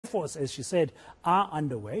efforts, as she said, are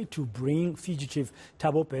underway to bring fugitive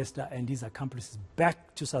Thabo Bester and his accomplices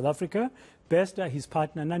back to South Africa. Bester, his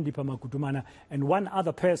partner Nandipha Makudumana, and one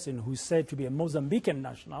other person who is said to be a Mozambican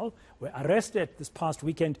national were arrested this past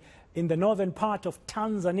weekend in the northern part of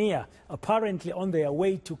Tanzania, apparently on their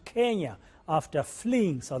way to Kenya after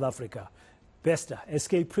fleeing South Africa. Bester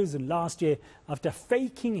escaped prison last year after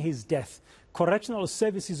faking his death. Correctional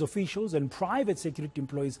services officials and private security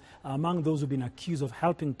employees are among those who have been accused of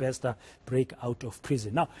helping Bester break out of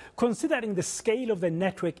prison. Now, considering the scale of the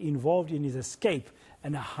network involved in his escape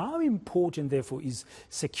and how important, therefore, is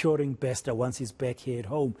securing Bester once he's back here at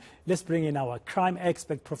home, let's bring in our crime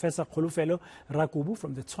expert, Professor Kholofelo Rakubu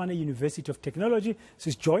from the Tshwane University of Technology.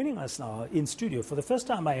 She's joining us now in studio. For the first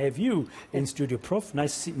time, I have you in studio, Prof.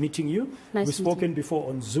 Nice meeting you. We've spoken before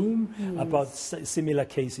on Zoom about similar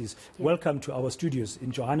cases. Yeah. Welcome to our studios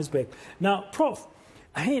in Johannesburg. Now, Prof,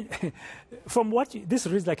 I mean, from what this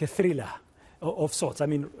reads like a thriller of sorts. I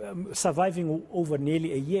mean, surviving over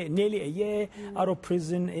nearly a year out of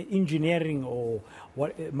prison, engineering or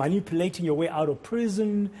manipulating your way out of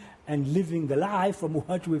prison and living the life from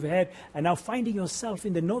what we've had, and now finding yourself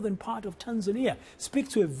in the northern part of Tanzania. Speak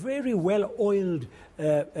to a very well-oiled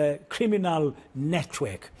criminal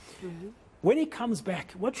network. When he comes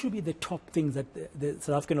back, what should be the top things that the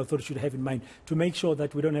South African authorities should have in mind to make sure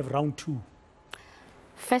that we don't have round two?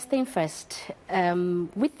 First thing first,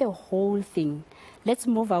 with the whole thing, let's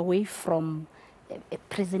move away from a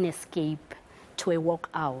prison escape to a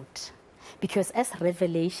walkout. Because as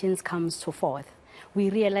revelations comes to forth,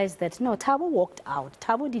 we realize that, no, Thabo walked out.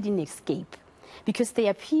 Thabo didn't escape. Because there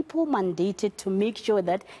are people mandated to make sure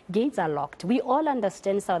that gates are locked. We all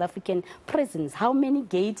understand South African prisons. How many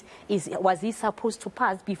gates was he supposed to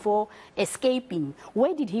pass before escaping?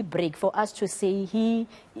 Where did he break for us to say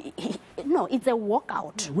no, it's a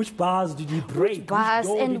walkout. Which bars did he break? Which bars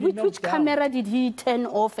and which camera did he turn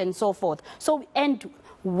off and so forth? So, and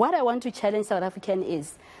what I want to challenge South African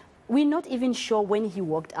is, we're not even sure when he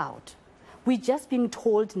walked out. We're just being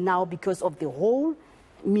told now because of the whole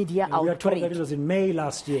media outbreak. We are told that it was in May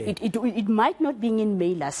last year. It might not be in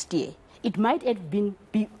May last year. It might have been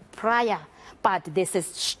prior, but there's a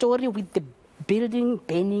story with the building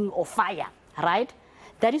burning or fire, right?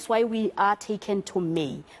 That is why we are taken to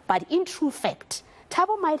May. But in true fact,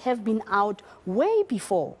 Thabo might have been out way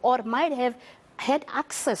before or might have had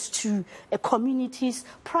access to communities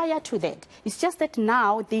prior to that. It's just that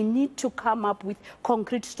now they need to come up with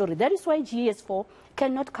concrete story. That is why GS4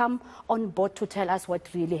 cannot come on board to tell us what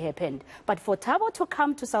really happened. But for Thabo to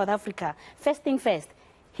come to South Africa, first thing first,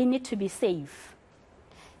 he needs to be safe.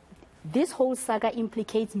 This whole saga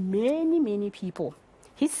implicates many, many people.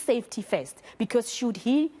 His safety first, because should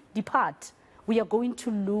he depart, we are going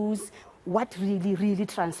to lose what really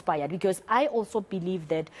transpired. Because I also believe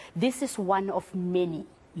that this is one of many.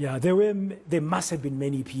 Yeah, there must have been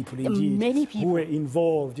many people indeed who were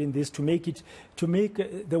involved in this to make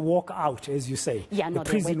the walk out, as you say, the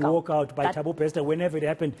prison walk out by Thabo Bester, whenever it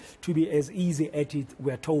happened, to be as easy as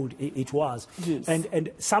we're told it was. Yes.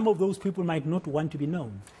 And some of those people might not want to be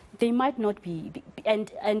known. They might not be,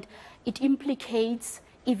 and it implicates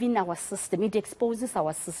even our system. It exposes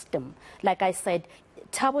our system. Like I said,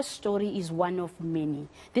 Thabo's story is one of many.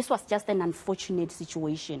 This was just an unfortunate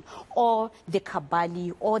situation. Or the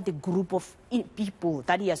Kabali or the group of people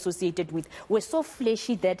that he associated with were so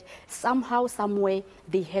fleshy that somehow, somewhere,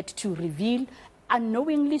 they had to reveal,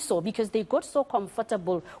 unknowingly so, because they got so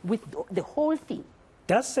comfortable with the whole thing.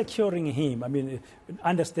 Does securing him, I mean,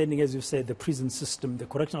 understanding, as you said, the prison system, the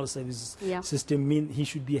correctional services system, mean he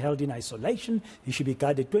should be held in isolation, he should be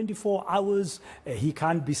guarded 24 hours, he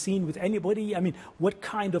can't be seen with anybody? I mean, what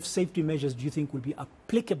kind of safety measures do you think will be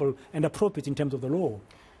applicable and appropriate in terms of the law?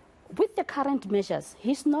 With the current measures,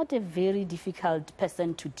 he's not a very difficult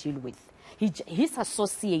person to deal with. His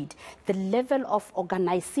associate, the level of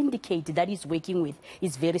organized syndicate that he's working with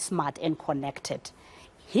is very smart and connected.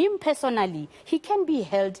 Him personally, he can be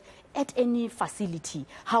held at any facility.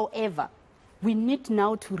 However, we need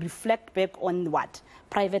now to reflect back on what?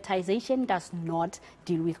 Privatization does not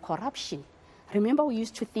deal with corruption. Remember, we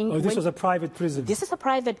used to think... Oh, this was a private prison. This is a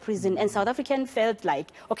private prison, and South African felt like,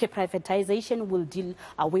 okay, privatization will deal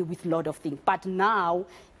away with a lot of things. But now,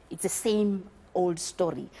 it's the same old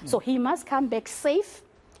story. So he must come back safe,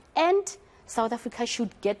 and South Africa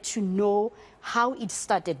should get to know how it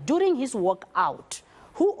started. During his walk out,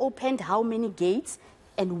 who opened how many gates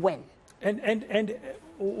and when? And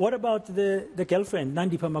what about the girlfriend,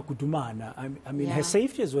 Nandipha Makudumana? I mean, her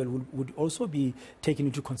safety as well would also be taken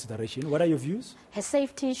into consideration. What are your views? Her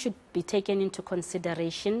safety should be taken into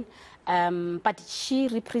consideration, but she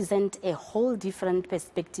represents a whole different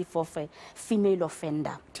perspective of a female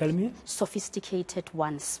offender. Tell me. Sophisticated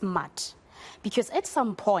one, smart. Because at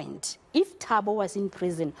some point, if Thabo was in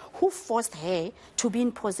prison, who forced her to be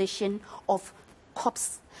in possession of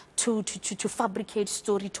cops, to fabricate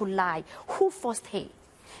story, to lie? Who forced her?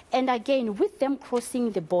 And again, with them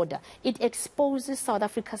crossing the border, it exposes South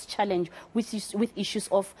Africa's challenge with issues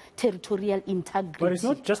of territorial integrity. But it's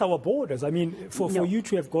not just our borders. I mean, for you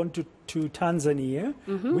to have gone to Tanzania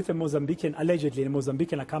with a Mozambican, allegedly a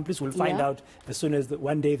Mozambican accomplice, we'll find out as soon as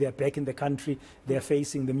one day they're back in the country, they're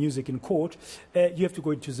facing the music in court. You have to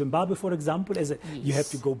go to Zimbabwe, for example, you have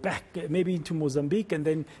to go back maybe into Mozambique, and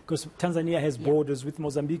then, because Tanzania has borders with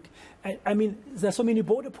Mozambique. I mean, there are so many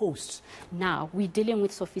border posts. Now, we're dealing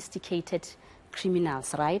with sophisticated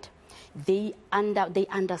criminals, right? They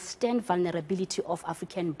understand vulnerability of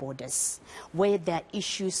African borders, where there are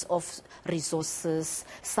issues of resources,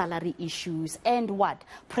 salary issues, and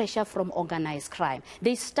pressure from organized crime.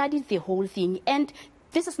 They studied the whole thing, and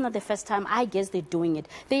this is not the first time, I guess, they're doing it.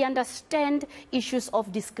 They understand issues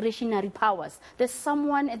of discretionary powers. There's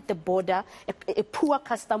someone at the border, a poor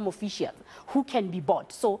custom official, who can be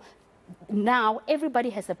bought. So now everybody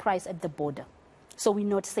has a price at the border. So we're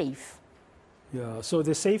not safe. Yeah, so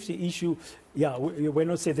the safety issue, we're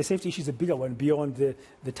not saying the safety issue is a bigger one beyond the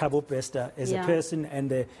Thabo Bester as a person and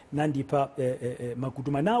the Nandipha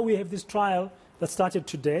Makudumana. Now we have this trial that started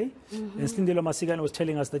today, and Slindelo Masigana was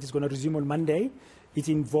telling us that it's going to resume on Monday. It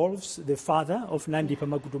involves the father of Nandipha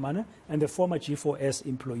Makudumana and the former G4S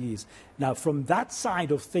employees. Now, from that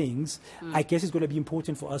side of things, I guess it's going to be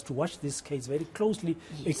important for us to watch this case very closely.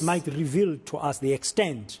 It might reveal to us the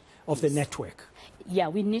extent of the network. Yeah,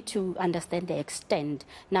 we need to understand the extent.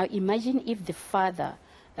 Now, imagine if the father,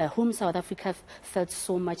 whom South Africa felt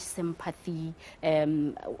so much sympathy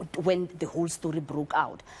when the whole story broke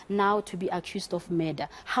out, now to be accused of murder.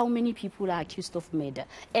 How many people are accused of murder?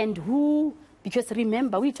 And who? Because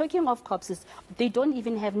remember, we're talking of corpses. They don't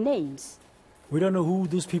even have names. We don't know who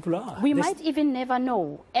those people are. We might even never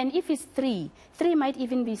know. And if it's three might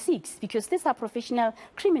even be 6, because these are professional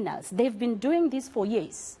criminals. They've been doing this for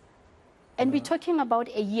years. And we're talking about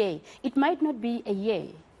a year. It might not be a year.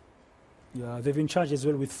 Yeah, they've been charged as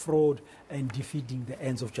well with fraud and defeating the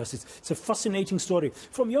ends of justice. It's a fascinating story.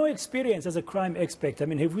 From your experience as a crime expert, I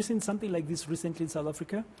mean, have you seen something like this recently in South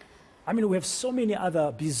Africa? I mean, we have so many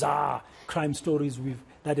other bizarre crime stories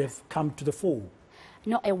that have come to the fore.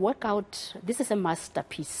 No, this is a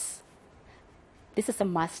masterpiece. This is a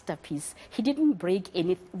masterpiece. He didn't break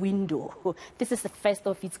any window. This is the first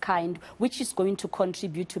of its kind, which is going to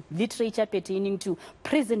contribute to literature pertaining to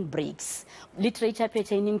prison breaks, literature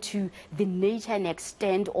pertaining to the nature and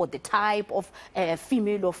extent or the type of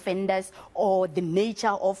female offenders, or the nature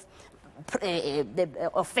of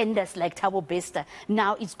the offenders like Thabo Bester.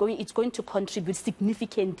 Now it's going to contribute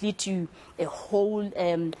significantly to a whole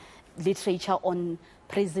literature on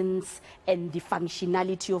prisons and the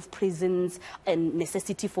functionality of prisons and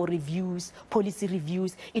necessity for reviews, policy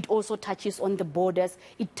reviews. It also touches on the borders.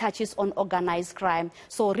 It touches on organized crime.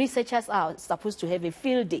 So researchers are supposed to have a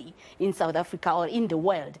field day in South Africa or in the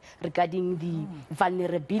world regarding the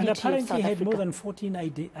vulnerability of South Africa. And apparently he had more than 14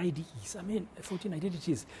 IDs. I mean, 14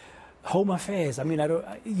 identities. Home affairs. I mean,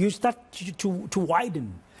 you start to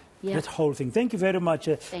widen that whole thing. Thank you very much,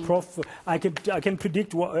 Prof. I can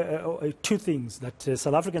predict 2 things, that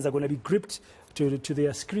South Africans are going to be gripped to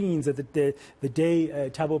their screens at the day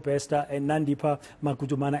Thabo Bester and Nandipha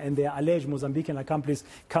Makudumana and their alleged Mozambican accomplice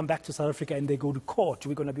come back to South Africa and they go to court.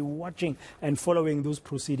 We're going to be watching and following those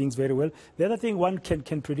proceedings very well. The other thing one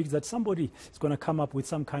can predict is that somebody is going to come up with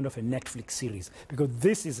some kind of a Netflix series, because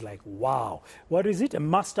this is like, wow. What is it? A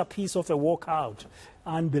masterpiece of a walkout.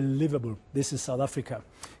 Unbelievable. This is South Africa.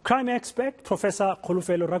 Crime expert, Professor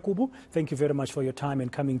Kholofelo Rakubu, thank you very much for your time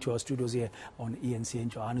and coming to our studios here on eNCA in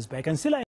Johannesburg. And still